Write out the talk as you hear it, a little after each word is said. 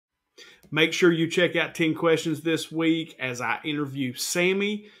Make sure you check out 10 Questions this week as I interview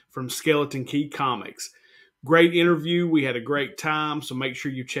Sammy from Skeleton Key Comics. Great interview. We had a great time, so make sure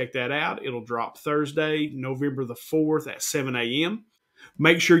you check that out. It'll drop Thursday, November the 4th at 7 a.m.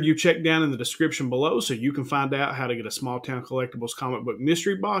 Make sure you check down in the description below so you can find out how to get a SmallTown Collectibles comic book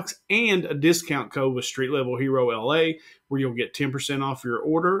mystery box and a discount code with Street Level Hero LA, where you'll get 10% off your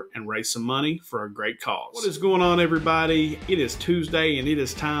order and raise some money for a great cause. What is going on, everybody? It is Tuesday and it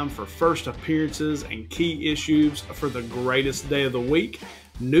is time for first appearances and key issues for the greatest day of the week,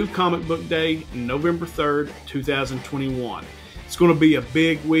 New Comic Book Day, November 3rd, 2021. It's going to be a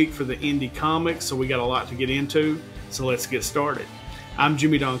big week for the indie comics, so we got a lot to get into, so let's get started. I'm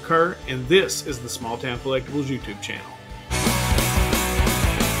Jimmy Don Kerr, and this is the SmallTown Collectibles YouTube channel.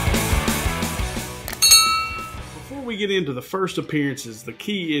 Before we get into the first appearances, the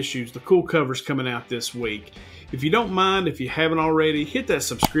key issues, the cool covers coming out this week, if you don't mind, if you haven't already, hit that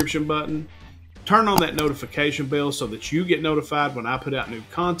subscription button, turn on that notification bell so that you get notified when I put out new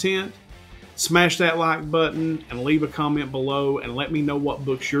content. Smash that like button and leave a comment below and let me know what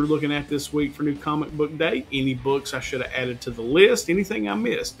books you're looking at this week for New Comic Book Day. Any books I should have added to the list, anything I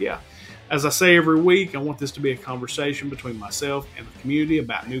missed. Yeah, as I say every week, I want this to be a conversation between myself and the community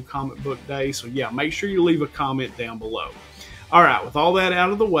about New Comic Book Day. So yeah, make sure you leave a comment down below. All right, with all that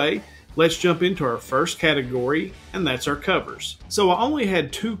out of the way, let's jump into our first category, and that's our covers. So I only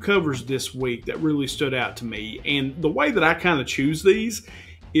had 2 covers this week that really stood out to me, and the way that I kind of choose these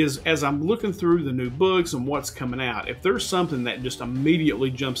is as I'm looking through the new books and what's coming out, if there's something that just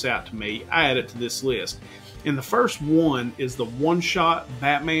immediately jumps out to me, I add it to this list. And the first one is the one-shot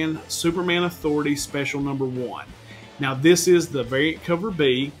Batman Superman Authority Special Number 1. Now this is the variant cover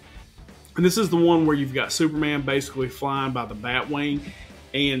B, and this is the one where you've got Superman basically flying by the Batwing.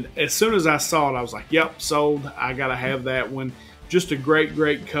 And as soon as I saw it, I was like, yep, sold. I gotta have that one. Just a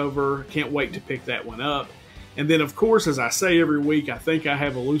great cover. Can't wait to pick that one up. And then, of course, as I say every week, I think I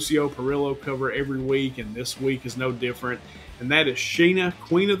have a Lucio Perillo cover every week, and this week is no different. And that is Sheena,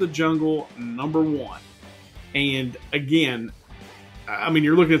 Queen of the Jungle, number 1. And again, I mean,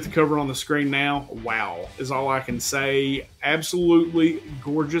 you're looking at the cover on the screen now. Wow, is all I can say. Absolutely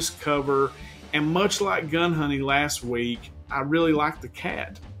gorgeous cover. And much like Gun Honey last week, I really like the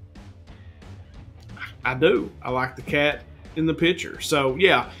cat. I do. I like the cat in the picture. So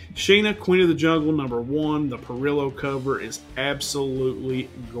yeah, Sheena, Queen of the Jungle, number 1. The Perillo cover is absolutely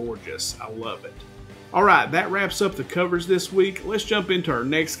gorgeous. I love it. All right, that wraps up the covers this week. Let's jump into our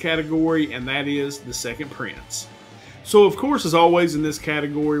next category, and that is the second prints. So of course, as always in this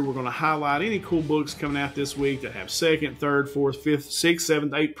category, we're going to highlight any cool books coming out this week that have 2nd, 3rd, 4th, 5th, 6th, 7th,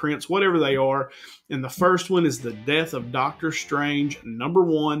 8th prints, whatever they are. And the first one is The Death of Doctor Strange, number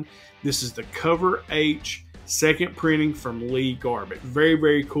 1. This is the cover H, 2nd printing from Lee Garbett.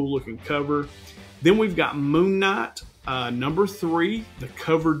 Very cool looking cover. Then we've got Moon Knight, number 3, the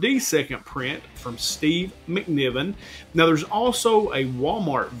cover D 2nd print from Steve McNiven. Now there's also a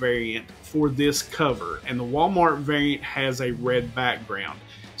Walmart variant for this cover, and the Walmart variant has a red background.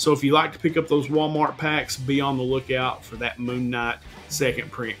 So if you like to pick up those Walmart packs, be on the lookout for that Moon Knight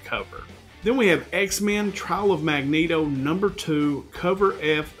 2nd print cover. Then we have X-Men Trial of Magneto number 2, cover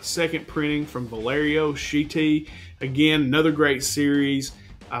F, 2nd printing from Valerio Schiti. Again, another great series.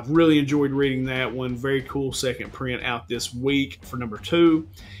 I've really enjoyed reading that one. Very cool 2nd print out this week for number 2.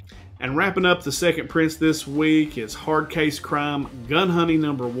 And wrapping up the 2nd prints this week is Hard Case Crime Gun Honey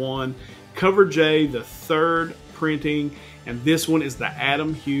number 1, cover J, the 3rd printing. And this one is the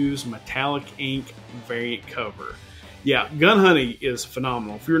Adam Hughes metallic ink variant cover. Yeah, Gun Honey is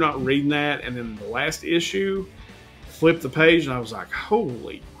phenomenal. If you're not reading that, and then the last issue, flipped the page, and I was like,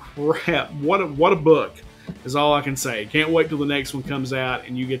 holy crap, what a book, is all I can say. Can't wait till the next one comes out,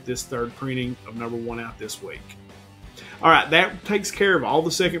 and you get this 3rd printing of number 1 out this week. All right, that takes care of all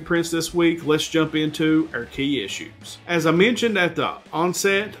the 2nd prints this week. Let's jump into our key issues. As I mentioned at the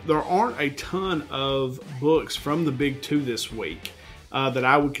onset, there aren't a ton of books from the big 2 this week that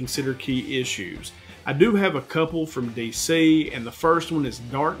I would consider key issues. I do have a couple from DC, and the first one is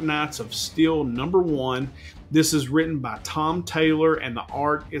Dark Knights of Steel number 1. This is written by Tom Taylor, and the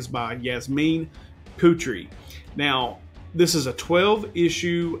art is by Yasmin Kutri. Now, this is a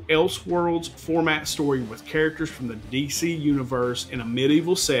 12-issue Elseworlds format story with characters from the DC universe in a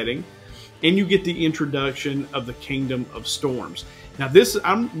medieval setting, and you get the introduction of the Kingdom of Storms. Now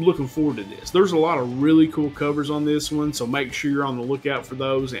I'm looking forward to this. There's a lot of really cool covers on this one, so make sure you're on the lookout for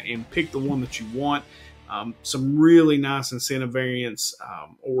those and pick the one that you want. some really nice incentive variants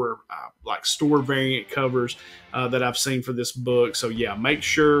or like store variant covers that I've seen for this book. So yeah, make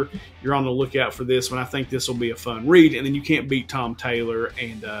sure you're on the lookout for this one. I think this will be a fun read, and then you can't beat Tom Taylor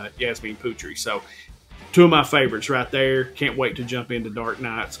and Yasmin Putri. So two of my favorites right there. Can't wait to jump into Dark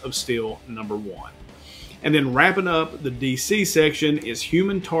Knights of Steel #1. And then wrapping up the DC section is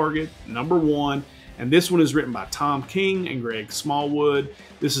Human Target #1. And this one is written by Tom King and Greg Smallwood.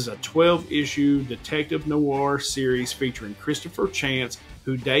 This is a 12-issue detective noir series featuring Christopher Chance,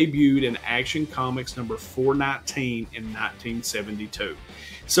 who debuted in Action Comics number 419 in 1972.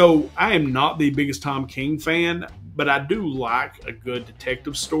 So I am not the biggest Tom King fan, but I do like a good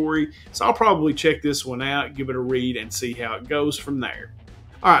detective story. So I'll probably check this one out, give it a read, and see how it goes from there.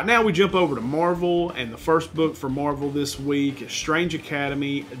 All right, now we jump over to Marvel, and the first book for Marvel this week is Strange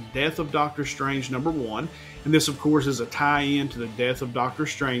Academy, Death of Doctor Strange #1. And this, of course, is a tie-in to the Death of Doctor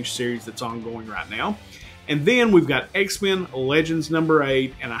Strange series that's ongoing right now. And then we've got X-Men Legends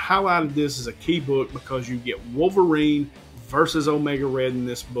 #8, and I highlighted this as a key book because you get Wolverine versus Omega Red in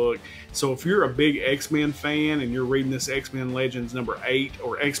this book. So if you're a big X-Men fan and you're reading this X-Men Legends #8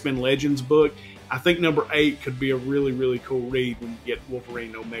 or X-Men Legends book, I think #8 could be a really, really cool read when you get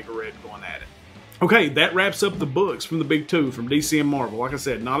Wolverine and Omega Red going at it. Okay, that wraps up the books from the big two, from DC and Marvel. Like I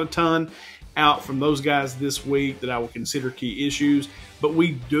said, not a ton out from those guys this week that I will consider key issues, but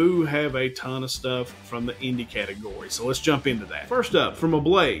we do have a ton of stuff from the indie category. So let's jump into that. First up, from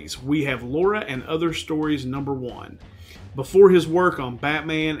Ablaze, we have Laura and Other Stories #1. Before his work on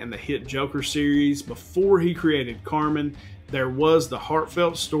Batman and the hit Joker series, before he created Carmen, there was the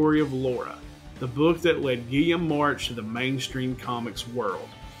heartfelt story of Laura, the book that led Guillaume March to the mainstream comics world.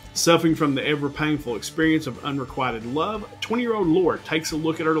 Suffering from the ever-painful experience of unrequited love, 20-year-old Laura takes a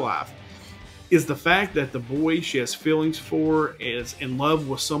look at her life. Is the fact that the boy she has feelings for is in love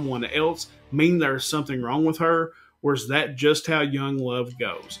with someone else mean there's something wrong with her, or is that just how young love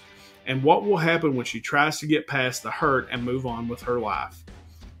goes? And what will happen when she tries to get past the hurt and move on with her life?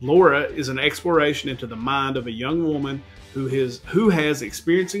 Laura is an exploration into the mind of a young woman who has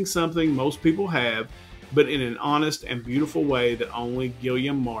experiencing something most people have, but in an honest and beautiful way that only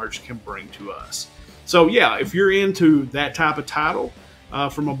Guillaume March can bring to us. So yeah, if you're into that type of title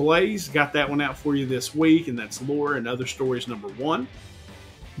from Ablaze, got that one out for you this week, and that's Laura and Other Stories #1.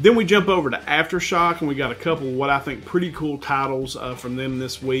 Then we jump over to Aftershock, and we got a couple of what I think pretty cool titles from them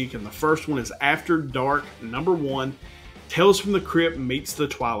this week. And the first one is After Dark #1, Tales from the Crypt meets the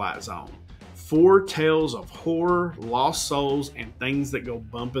Twilight Zone. 4 tales of horror, lost souls, and things that go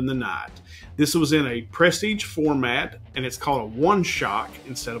bump in the night. This was in a prestige format, and it's called a one-shot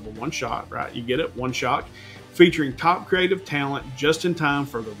instead of a one-shot, right? You get it? One-shot. Featuring top creative talent just in time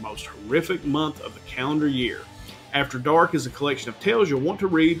for the most horrific month of the calendar year. After Dark is a collection of tales you'll want to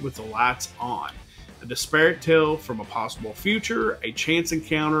read with the lights on. A disparate tale from a possible future, a chance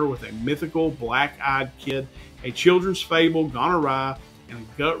encounter with a mythical black-eyed kid, a children's fable gone awry, and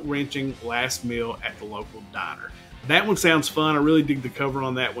a gut-wrenching last meal at the local diner. That one sounds fun. I really dig the cover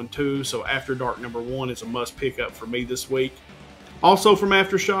on that one too, so After Dark #1 is a must pick up for me this week. Also from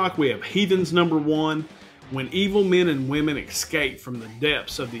Aftershock, we have Heathens #1. When evil men and women escape from the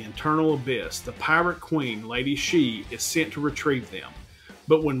depths of the eternal abyss, the pirate queen, Lady She, is sent to retrieve them.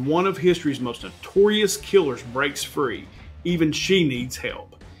 But when one of history's most notorious killers breaks free, even she needs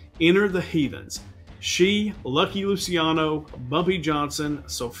help. Enter the Heathens. She, Lucky Luciano, Bumpy Johnson,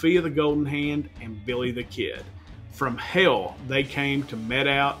 Sophia the Golden Hand, and Billy the Kid. From hell, they came to met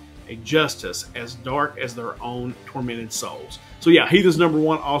out a justice as dark as their own tormented souls. So yeah, Heathens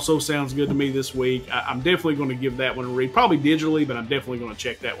 #1 also sounds good to me this week. I'm definitely going to give that one a read, probably digitally, but I'm definitely going to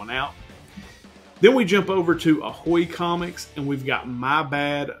check that one out. Then we jump over to Ahoy Comics, and we've got My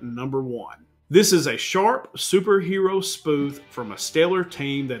Bad #1. This is a sharp superhero spoof from a stellar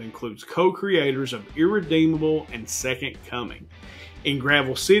team that includes co-creators of Irredeemable and Second Coming. In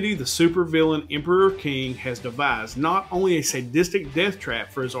Gravel City, the supervillain Emperor King has devised not only a sadistic death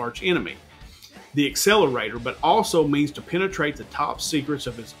trap for his archenemy, the Accelerator, but also means to penetrate the top secrets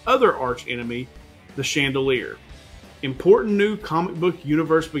of his other archenemy, the Chandelier. Important new comic book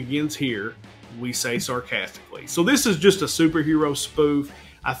universe begins here, we say sarcastically. So this is just a superhero spoof.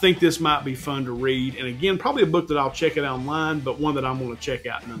 I think this might be fun to read, and again, probably a book that I'll check it out online, but one that I'm going to check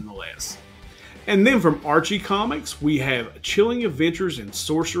out nonetheless. And then from Archie Comics, we have Chilling Adventures in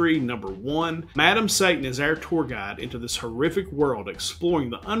Sorcery #1. Madam Satan is our tour guide into this horrific world, exploring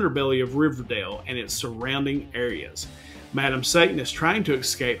the underbelly of Riverdale and its surrounding areas. Madam Satan is trying to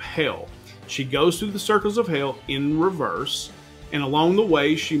escape hell. She goes through the circles of hell in reverse, and along the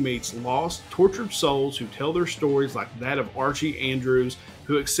way she meets lost, tortured souls who tell their stories like that of Archie Andrews,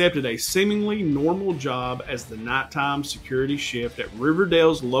 who accepted a seemingly normal job as the nighttime security shift at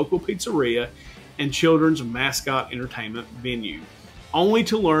Riverdale's local pizzeria and children's mascot entertainment venue, only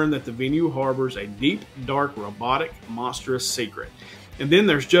to learn that the venue harbors a deep, dark, robotic, monstrous secret. And then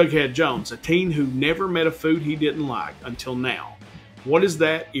there's Jughead Jones, a teen who never met a food he didn't like until now. What is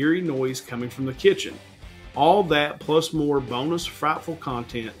that eerie noise coming from the kitchen? All that plus more bonus frightful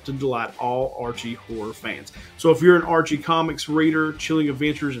content to delight all Archie horror fans. So if you're an Archie comics reader, Chilling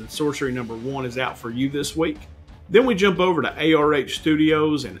Adventures and Sorcery #1 is out for you this week. Then we jump over to ARH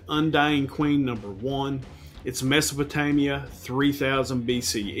Studios and Undying Queen #1. It's Mesopotamia, 3000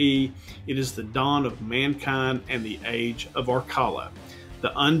 BCE. It is the dawn of mankind and the age of Arkala,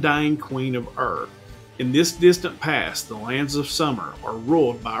 the undying queen of Ur. In this distant past, the lands of summer are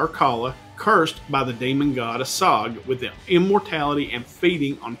ruled by Arkala, cursed by the demon god Asag with immortality and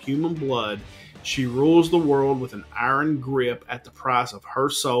feeding on human blood. She rules the world with an iron grip at the price of her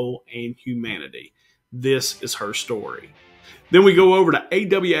soul and humanity. This is her story. Then we go over to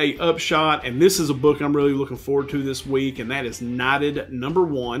AWA Upshot, and this is a book I'm really looking forward to this week, and that is Knighted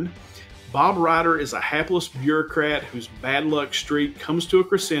 #1. Bob Ryder is a hapless bureaucrat whose bad luck streak comes to a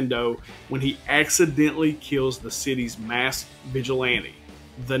crescendo when he accidentally kills the city's masked vigilante,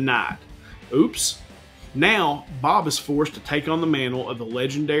 the Knight. Oops. Now, Bob is forced to take on the mantle of the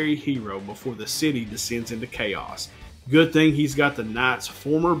legendary hero before the city descends into chaos. Good thing he's got the Knight's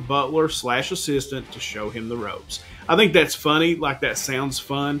former butler / assistant to show him the ropes. I think that's funny, like that sounds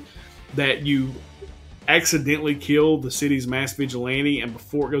fun, that you accidentally kill the city's masked vigilante and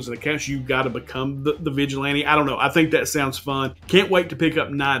before it goes into chaos, you've got to become the vigilante. I don't know. I think that sounds fun. Can't wait to pick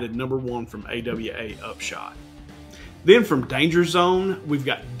up Knighted #1 from AWA Upshot. Then from Danger Zone, we've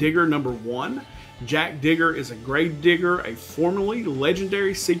got Digger #1. Jack Digger is a grave digger, a formerly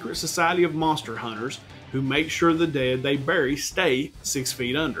legendary secret society of monster hunters who make sure the dead they bury stay 6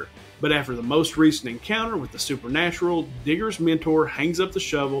 feet under. But after the most recent encounter with the supernatural, Digger's mentor hangs up the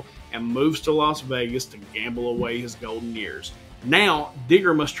shovel and moves to Las Vegas to gamble away his golden years. Now,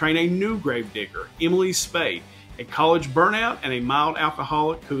 Digger must train a new grave digger, Emily Spade, a college burnout and a mild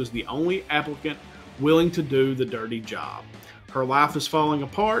alcoholic who is the only applicant willing to do the dirty job. Her life is falling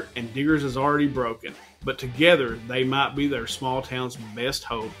apart and Digger's is already broken, but together they might be their small town's best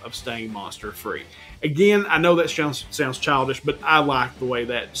hope of staying monster free. Again, I know that sounds childish, but I like the way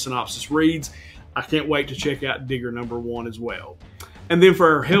that synopsis reads. I can't wait to check out Digger #1 as well. And then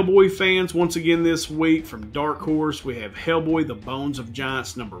for our Hellboy fans, once again this week from Dark Horse, we have Hellboy: The Bones of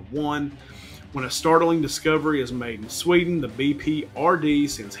Giants #1. When a startling discovery is made in Sweden, the BPRD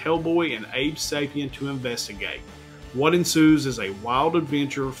sends Hellboy and Abe Sapien to investigate. What ensues is a wild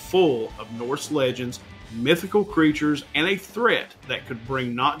adventure full of Norse legends, mythical creatures, and a threat that could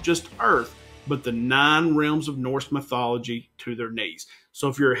bring not just Earth, but the 9 realms of Norse mythology to their knees. So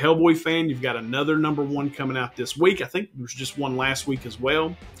if you're a Hellboy fan, you've got another #1 coming out this week. I think there was just one last week as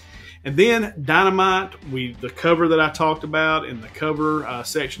well. And then Dynamite, the cover that I talked about in the cover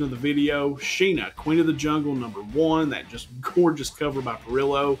section of the video, Sheena, Queen of the Jungle #1, that just gorgeous cover by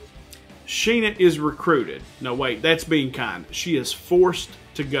Perillo. Sheena is recruited. No, wait, that's being kind. She is forced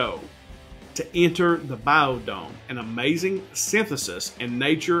to go to enter the Biodome, an amazing synthesis in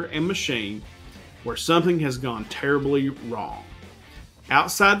nature and machine where something has gone terribly wrong.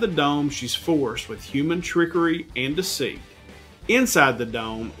 Outside the dome, she's forced with human trickery and deceit. Inside the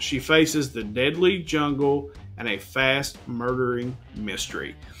dome, she faces the deadly jungle and a fast murdering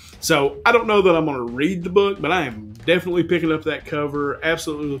mystery. So I don't know that I'm going to read the book, but I am definitely picking up that cover.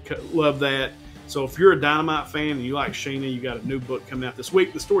 Absolutely love that. So if you're a Dynamite fan and you like Sheena, you got a new book coming out this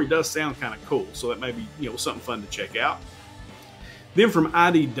week. The story does sound kind of cool, so that may be something fun to check out. Then from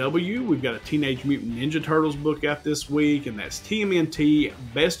IDW, we've got a Teenage Mutant Ninja Turtles book out this week, and that's TMNT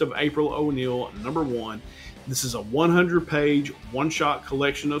Best of April O'Neil #1. This is a 100-page, one-shot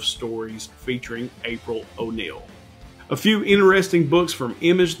collection of stories featuring April O'Neil. A few interesting books from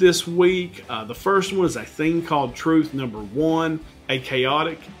Image this week. The first one is A Thing Called Truth #1, a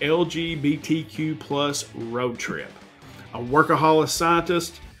chaotic LGBTQ+ road trip. A workaholic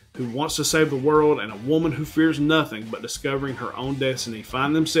scientist who wants to save the world and a woman who fears nothing but discovering her own destiny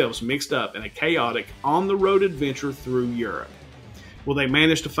find themselves mixed up in a chaotic, on-the-road adventure through Europe. Will they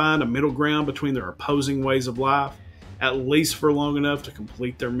manage to find a middle ground between their opposing ways of life, at least for long enough to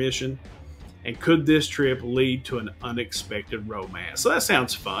complete their mission? And could this trip lead to an unexpected romance? So that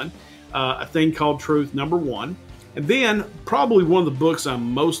sounds fun. A Thing Called Truth #1. And then probably one of the books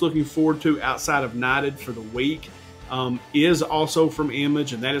I'm most looking forward to outside of Knighted for the week is also from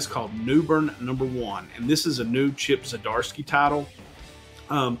Image, and that is called Newburn #1. And this is a new Chip Zdarsky title.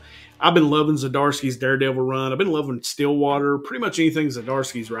 I've been loving Zdarsky's Daredevil run. I've been loving Stillwater. Pretty much anything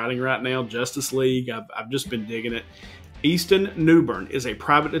Zdarsky's writing right now. Justice League. I've just been digging it. Easton Newbern is a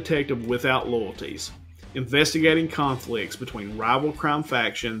private detective without loyalties, investigating conflicts between rival crime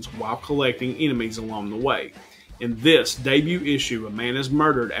factions while collecting enemies along the way. In this debut issue, a man is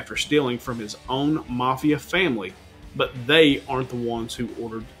murdered after stealing from his own mafia family, but they aren't the ones who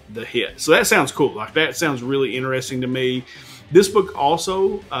ordered the hit. So that sounds cool. Like, that sounds really interesting to me. This book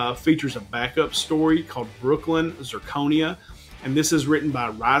also features a backup story called Brooklyn Zirconia, and this is written by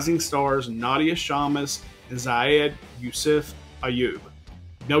rising stars Nadia Shamas and Zayed Yusuf Ayub.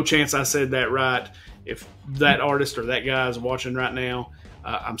 No chance I said that right. If that artist or that guy is watching right now,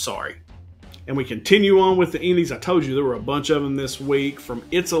 I'm sorry. And we continue on with the indies. I told you there were a bunch of them this week. From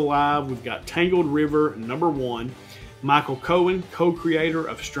It's Alive, we've got Tangled River #1. Michael Cohen, co-creator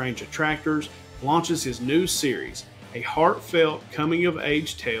of Strange Attractors, launches his new series, a heartfelt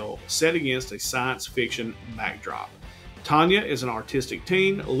coming-of-age tale set against a science fiction backdrop. Tanya is an artistic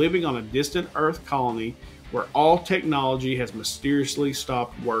teen living on a distant Earth colony where all technology has mysteriously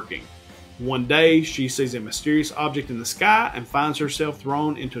stopped working. One day, she sees a mysterious object in the sky and finds herself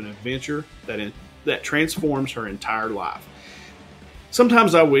thrown into an adventure that transforms her entire life.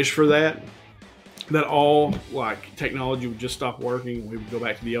 Sometimes I wish for that all like technology would just stop working and we would go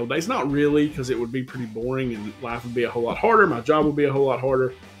back to the old days. Not really, because it would be pretty boring and life would be a whole lot harder. My job would be a whole lot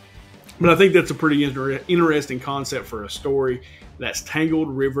harder. But I think that's a pretty interesting concept for a story. That's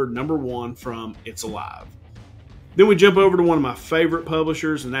Tangled River #1 from It's Alive. Then we jump over to one of my favorite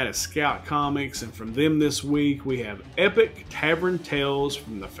publishers, and that is Scout Comics. And from them this week, we have Epic Tavern Tales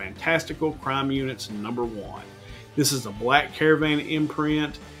from the Fantastical Crime Units #1. This is a Black Caravan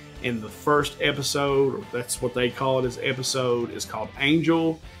imprint, and the first episode, or that's what they call it as episode, is called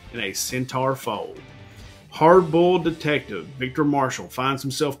Angel in a Centaur Fold. Hard-boiled detective Victor Marshall finds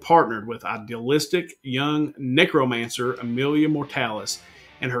himself partnered with idealistic young necromancer Amelia Mortalis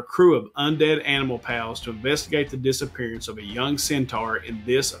and her crew of undead animal pals to investigate the disappearance of a young centaur in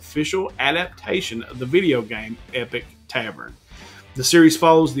this official adaptation of the video game Epic Tavern. The series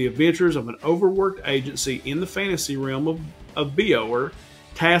follows the adventures of an overworked agency in the fantasy realm of Beor,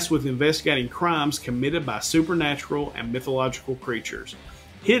 tasked with investigating crimes committed by supernatural and mythological creatures.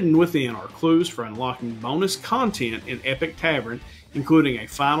 Hidden within are clues for unlocking bonus content in Epic Tavern, including a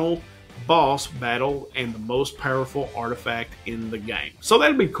final boss battle and the most powerful artifact in the game. So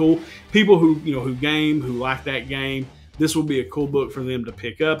that'd be cool. People who who like that game, this will be a cool book for them to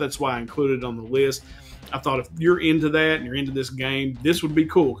pick up. That's why I included it on the list. I thought if you're into that and you're into this game, this would be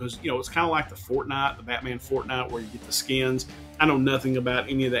cool because it's kind of like the Batman Fortnite, where you get the skins. I know nothing about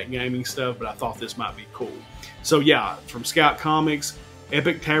any of that gaming stuff, but I thought this might be cool. So yeah, from Scout Comics,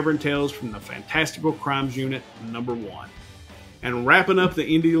 Epic Tavern Tales from the Fantastical Crimes Unit #1. And wrapping up the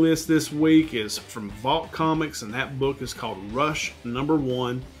indie list this week is from Vault Comics, and that book is called Rush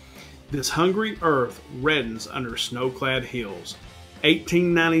 #1. This hungry earth reddens under snow-clad hills.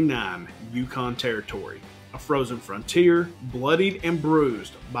 1899, Yukon Territory. A frozen frontier, bloodied and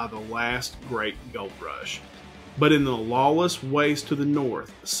bruised by the last great gold rush. But in the lawless waste to the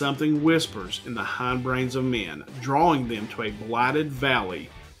north, something whispers in the hindbrains of men, drawing them to a blighted valley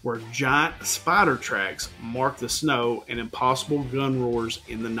where giant spider tracks mark the snow and impossible gun roars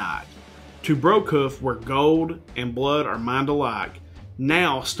in the night. To Brokhoof, where gold and blood are mined alike,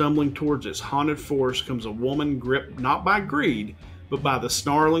 now stumbling towards its haunted forest comes a woman gripped not by greed, but by the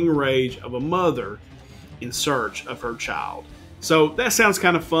snarling rage of a mother in search of her child. So that sounds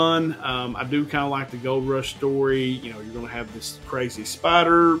kind of fun. I do kind of like the Gold Rush story. You're going to have this crazy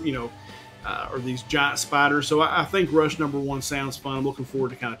spider, or these giant spiders. So I think Rush #1 sounds fun. I'm looking forward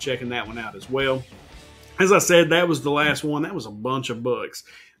to kind of checking that one out as well. As I said, that was the last one. That was a bunch of books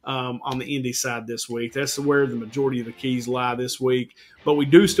on the indie side this week. That's where the majority of the keys lie this week. But we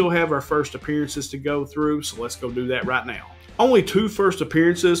do still have our first appearances to go through, so let's go do that right now. Only 2 first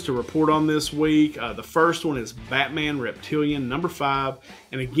appearances to report on this week. The first one is Batman Reptilian #5.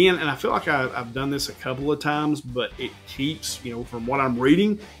 And again, and I feel like I've done this a couple of times, but it keeps, from what I'm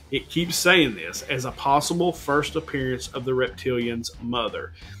reading, it keeps saying this as a possible first appearance of the Reptilian's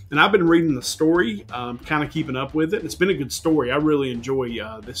mother. And I've been reading the story, kind of keeping up with it. It's been a good story. I really enjoy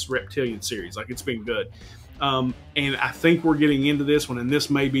this Reptilian series. Like, it's been good. And I think we're getting into this one, and this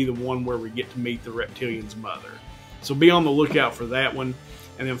may be the one where we get to meet the Reptilian's mother. So be on the lookout for that one.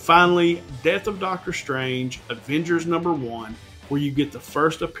 And then finally, Death of Doctor Strange, Avengers #1, where you get the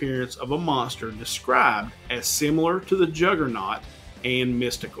first appearance of a monster described as similar to the Juggernaut and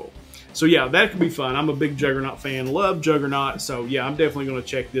mystical. So yeah, that could be fun. I'm a big Juggernaut fan, love Juggernaut. So yeah, I'm definitely going to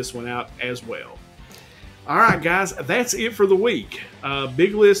check this one out as well. All right, guys, that's it for the week.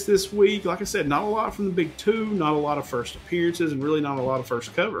 Big list this week. Like I said, not a lot from the big two, not a lot of first appearances, and really not a lot of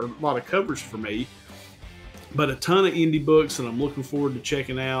covers for me. But a ton of indie books, and I'm looking forward to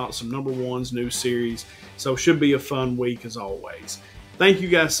checking out some number ones, new series. So should be a fun week as always. Thank you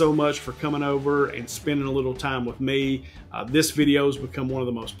guys so much for coming over and spending a little time with me. This video has become one of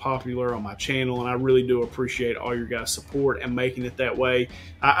the most popular on my channel, and I really do appreciate all your guys' support and making it that way.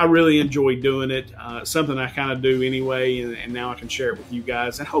 I really enjoy doing it. Something I kind of do anyway, and now I can share it with you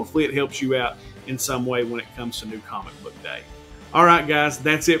guys, and hopefully it helps you out in some way when it comes to New Comic Book Day. All right, guys,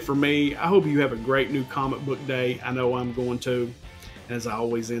 that's it for me. I hope you have a great New Comic Book Day. I know I'm going to. As I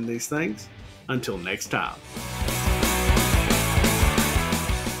always end these things, until next time.